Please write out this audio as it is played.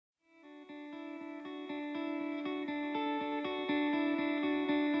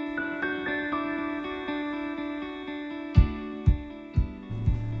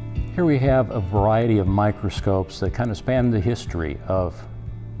Here we have a variety of microscopes that kind of span the history of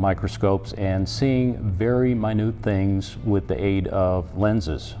microscopes and seeing very minute things with the aid of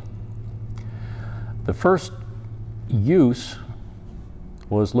lenses. The first use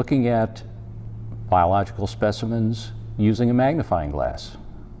was looking at biological specimens using a magnifying glass.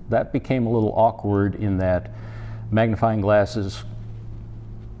 That became a little awkward in that magnifying glasses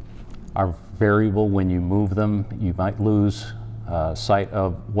are variable when you move them. You might lose sight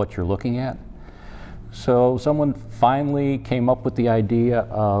of what you're looking at. So someone finally came up with the idea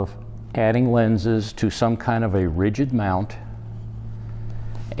of adding lenses to some kind of a rigid mount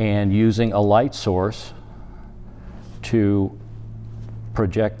and using a light source to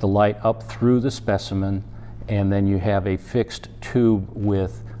project the light up through the specimen, and then you have a fixed tube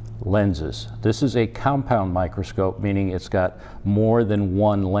with lenses. This is a compound microscope, meaning it's got more than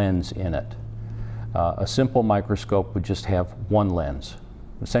one lens in it. A simple microscope would just have one lens,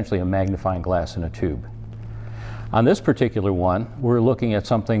 essentially a magnifying glass in a tube. On this particular one, we're looking at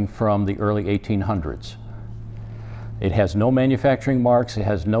something from the early 1800s. It has no manufacturing marks, it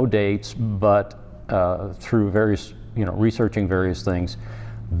has no dates, but through various, researching various things,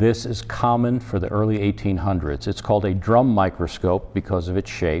 this is common for the early 1800s. It's called a drum microscope because of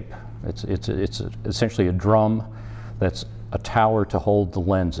its shape. It's essentially a drum that's a tower to hold the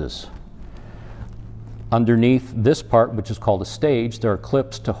lenses. Underneath this part, which is called a stage, there are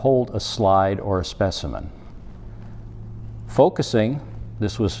clips to hold a slide or a specimen. Focusing,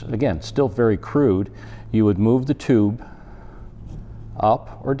 this was, again, still very crude. You would move the tube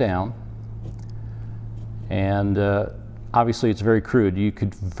up or down, and obviously it's very crude. You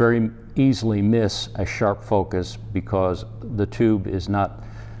could very easily miss a sharp focus because the tube is not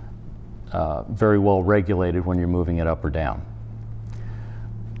very well regulated when you're moving it up or down.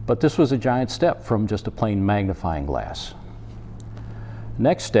 But this was a giant step from just a plain magnifying glass.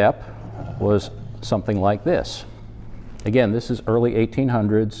 Next step was something like this. Again, this is early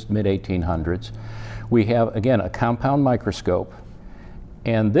 1800s, mid 1800s. We have, again, a compound microscope,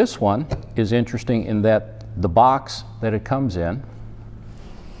 and this one is interesting in that the box that it comes in,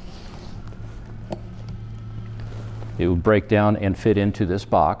 it would break down and fit into this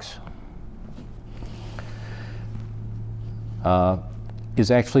box, is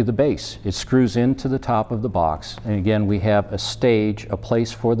actually the base. It screws into the top of the box, and again we have a stage, a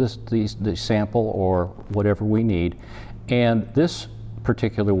place for the sample or whatever we need, and this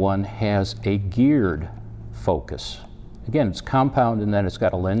particular one has a geared focus. Again, it's compound in that it's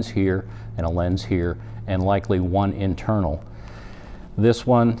got a lens here and a lens here and likely one internal. This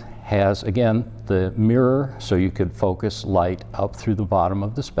one has, again, the mirror so you could focus light up through the bottom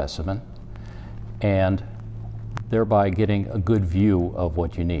of the specimen and thereby getting a good view of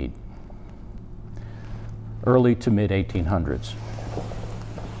what you need. Early to mid 1800s.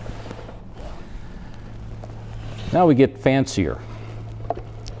 Now we get fancier.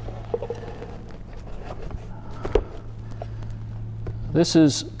 This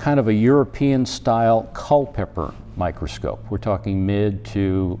is kind of a European style Culpeper microscope. We're talking mid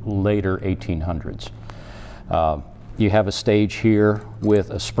to later 1800s. You have a stage here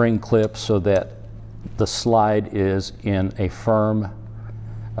with a spring clip so that the slide is in a firm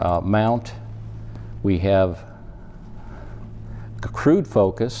mount. We have a crude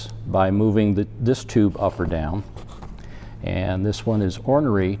focus by moving this tube up or down. And this one is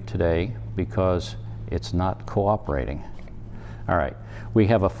ornery today because it's not cooperating. All right, we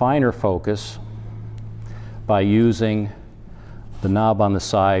have a finer focus by using the knob on the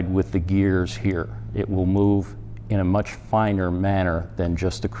side with the gears here. It will move in a much finer manner than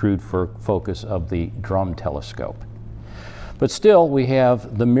just the crude focus of the drum telescope. But still, we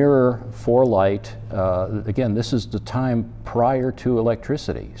have the mirror for light. Again, this is the time prior to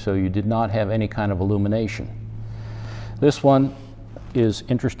electricity, so you did not have any kind of illumination. This one is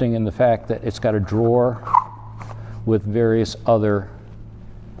interesting in the fact that it's got a drawer with various other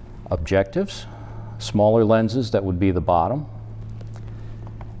objectives, smaller lenses that would be the bottom,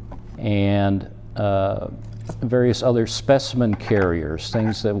 and various other specimen carriers,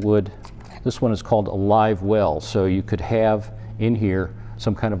 things that would, this one is called a live well, so you could have in here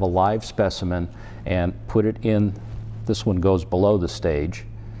some kind of a live specimen and put it in, this one goes below the stage,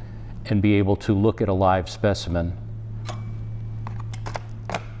 and be able to look at a live specimen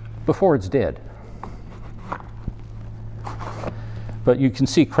before it's dead. But you can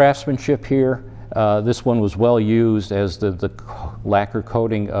see craftsmanship here. This one was well used as the lacquer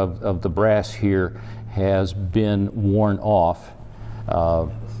coating of the brass here has been worn off.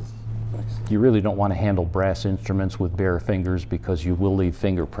 You really don't want to handle brass instruments with bare fingers because you will leave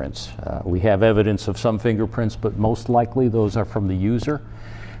fingerprints. We have evidence of some fingerprints, but most likely those are from the user,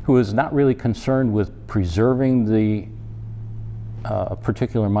 who who is not really concerned with preserving the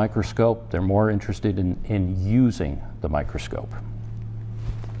particular microscope. They're more interested in using the microscope.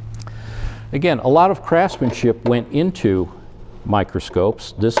 Again, a lot of craftsmanship went into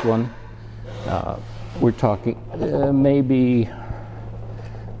microscopes. This one, we're talking maybe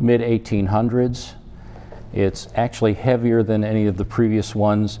mid-1800s. It's actually heavier than any of the previous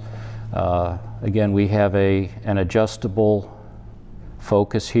ones. Again, we have an adjustable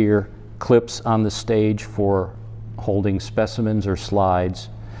focus here, clips on the stage for holding specimens or slides.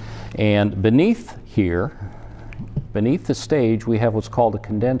 And beneath here, beneath the stage, we have what's called a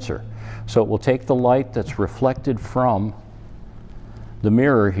condenser. So it will take the light that's reflected from the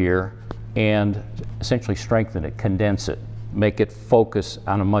mirror here and essentially strengthen it, condense it, make it focus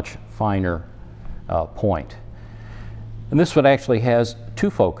on a much finer point. And this one actually has two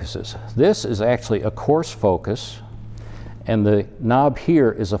focuses. This is actually a coarse focus, and the knob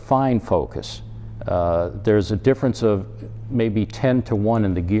here is a fine focus. There's a difference of maybe 10 to 1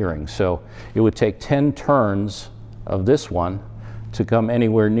 in the gearing. So it would take 10 turns of this one to come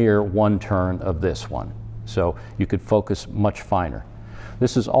anywhere near 1 turn of this one. So you could focus much finer.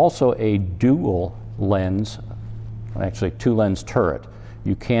 This is also a dual lens, actually 2-lens turret.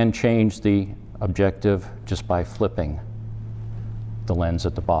 You can change the objective just by flipping the lens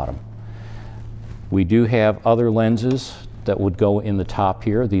at the bottom. We do have other lenses that would go in the top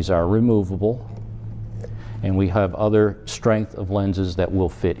here. These are removable. And we have other strength of lenses that will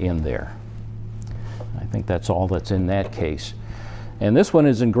fit in there. I think that's all that's in that case. And this one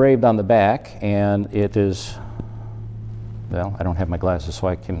is engraved on the back, and it is, well, I don't have my glasses, so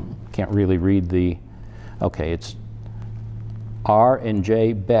I can't really read the, okay, it's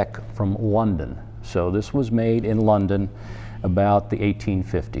R&J Beck from London. So this was made in London about the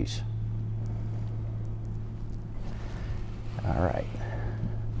 1850s. All right.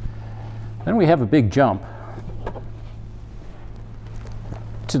 Then we have a big jump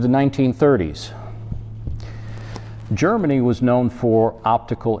to the 1930s. Germany was known for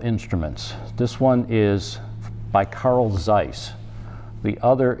optical instruments. This one is by Carl Zeiss. The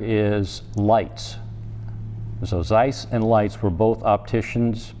other is lights. So Zeiss and Lights were both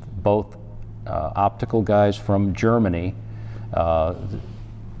opticians, both optical guys from Germany.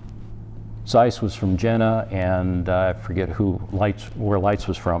 Zeiss was from Jena, and I forget where Lights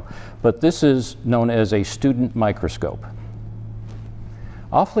was from. But this is known as a student microscope.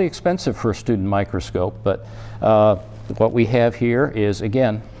 Awfully expensive for a student microscope, but what we have here is,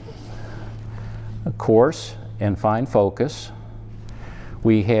 again, a coarse and fine focus.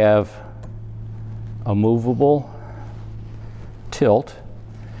 We have a movable tilt.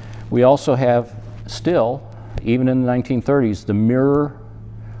 We also have still, even in the 1930s, the mirror,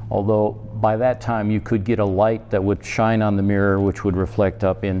 although by that time you could get a light that would shine on the mirror which would reflect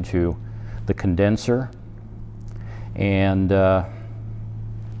up into the condenser and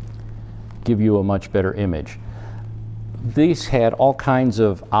give you a much better image. These had all kinds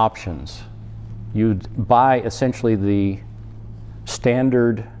of options. You'd buy essentially the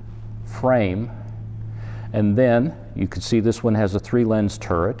standard frame, and then you could see this one has a 3-lens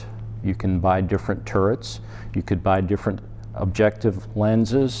turret. You can buy different turrets. You could buy different objective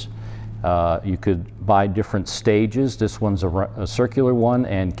lenses. You could buy different stages. This one's a circular one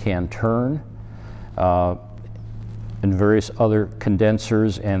and can turn, and various other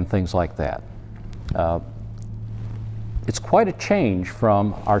condensers and things like that. It's quite a change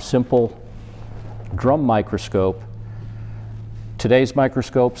from our simple drum microscope. Today's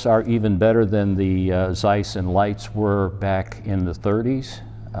microscopes are even better than the Zeiss and Lights were back in the 30s.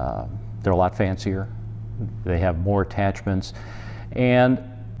 They're a lot fancier. They have more attachments. And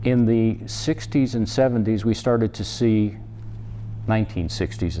in the 60s and 70s, we started to see,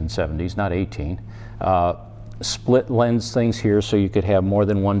 1960s and 70s, not 18, split lens things here so you could have more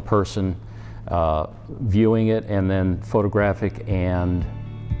than one person viewing it, and then photographic and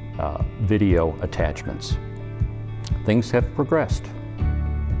video attachments. Things have progressed.